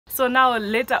So now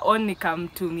later on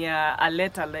nikamtumia a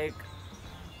letter like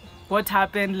what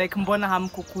happened, like mbona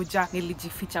hamkukuja.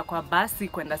 Nilijificha kwa basi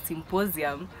kwenda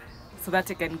Symposium so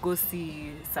that I can go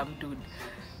see some dude.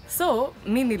 So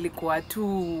mi nilikuwa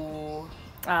tu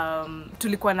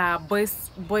tulikuwa na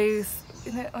boys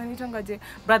wanitangaje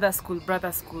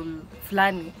brother school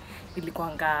flani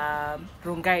ilikuanga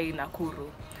Rongai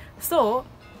Nakuru. So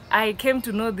I came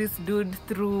to know this dude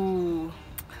through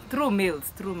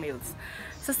mails.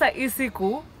 Sasa hii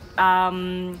siku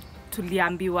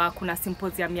tuliambiwa kuna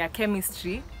symposium ya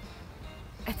chemistry.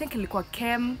 I think ilikuwa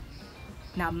chem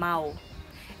na Mao.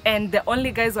 And the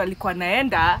only guys walikuwa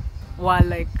naenda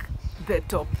were like the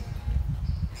top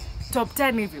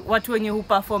 10 hivi. Watu wenye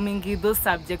huperformingi those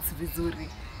subjects vizuri.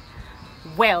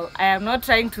 Well, I am not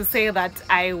trying to say that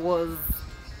I was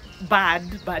bad,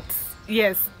 but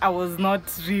yes, I was not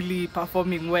really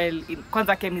performing well in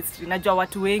kwanza chemistry. Najua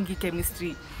watu wengi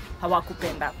chemistry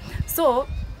hawakupenda. So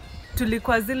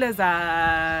tulikuwa zile za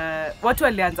watu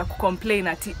walianza kucomplain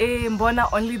ati mbona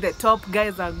only the top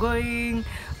guys are going,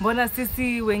 mbona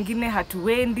sisi wengine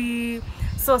hatuendi.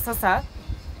 So sasa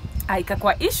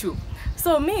ikakuwa issue.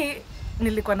 So mi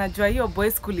nilikuwa najua hiyo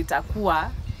boys school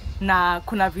itakuwa na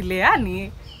kuna vile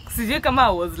yani sijui kama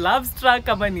I was love struck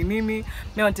kama ni nini.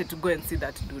 I wanted to go and see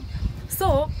that dude.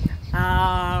 So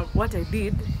what I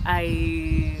did,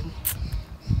 I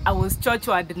was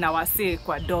chochwad na wase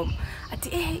kwa dom ati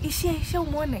isha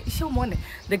umone.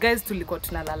 The guys tulikuwa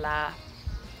tunalala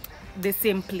the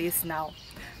same place now.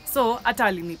 So hata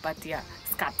walinipatia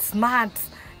skirt smart,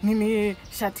 nini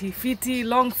shati fiti,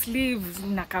 long sleeves,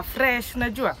 naka fresh,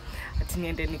 najua ati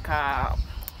niende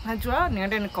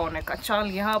nikaoneka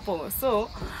Charlie hapo.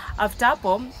 So after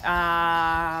hapo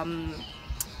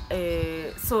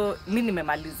so mimi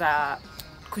nimemaliza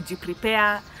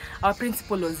kujiprepare. Our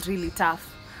principal was really tough,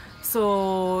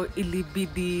 so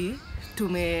ilibidi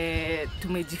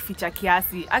tumejificha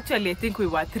kiasi. Actually I think we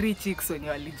were 3 chicks wenye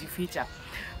walijificha.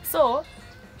 So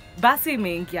basi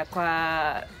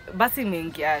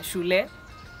imeingia shule,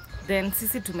 then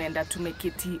sisi tumeenda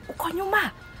tumeketi uko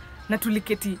nyuma na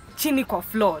tuliketi chini kwa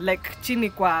floor, like chini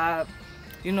kwa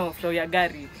floor ya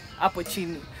gari hapo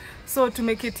chini. So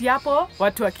tumeketi hapo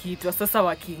watu wakiitwa sasa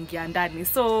wakiingia ndani.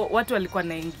 So watu walikuwa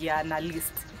naingia na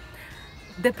list.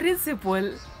 The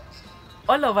principal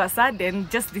all of a sudden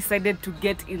just decided to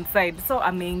get inside. So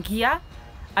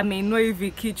ameinua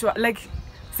hivi kichwa, like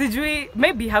sijui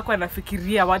maybe hakuwa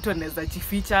anafikiria watu wanaweza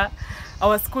jificha.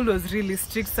 Our school was really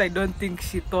strict, so I don't think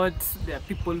she thought there are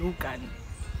people who can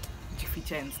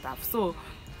jificha and stuff. So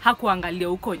hakuangalia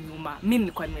huko nyuma. Mimi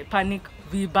nilikuwa nimepanic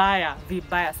vibaya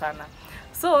sana.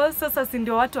 So sasa si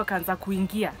ndio watu wakaanza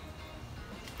kuingia.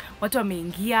 Watu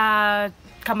wameingia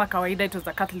kama kawaida, it was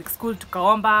a Catholic school,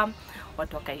 tukaomba,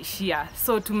 watu wakaishia.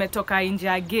 So tumetoka nje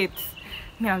ya gate.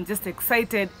 I'm just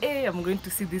excited. I'm going to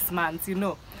see this man,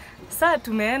 Sasa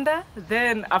tumeenda,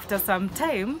 then after some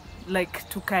time like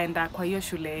tukaenda kwa hiyo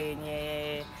shule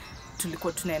yenye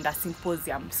tulikuwa tunaenda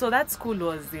Symposium. So that school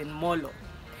was in Molo.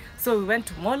 So we went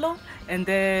to Molo, and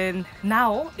then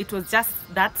now it was just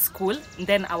that school, and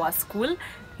then our school.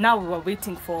 Now we were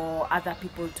waiting for other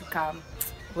people to come.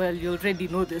 Well, you already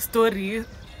know the story.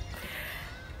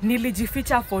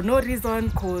 Nilijificha for no reason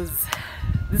because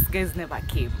these guys never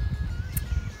came.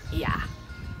 Yeah,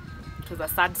 it was a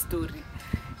sad story.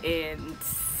 And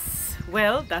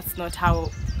well, that's not how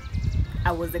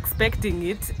I was expecting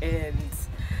it. And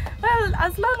well,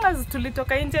 as long as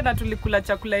tulitoka nje na tulikula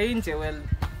chakula nje, well,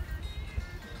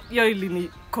 hiyo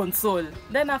ilini console.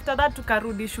 Then after that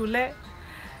tukarudi shule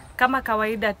kama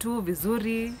kawaida tu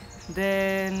vizuri.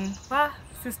 Then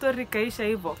si story kaisha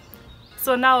hivyo.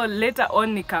 So now later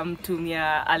on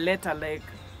nikamtumia a letter like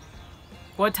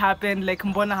what happened, like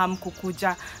mbona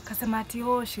hamkukuja. Kasema ati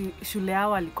shule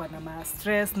yao walikuwa na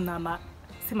stress na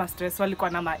si stress, walikuwa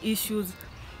na issues,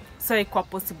 so ikuwa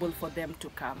possible for them to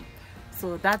come.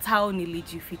 So that's how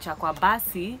nilijificha kwa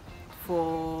basi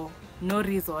for no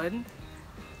reason.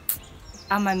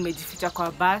 Ama nimejificha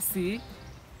kwa basi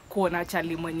kuona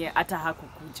chali mwenye hata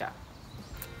hakukuja,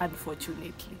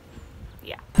 unfortunately.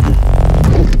 Yeah.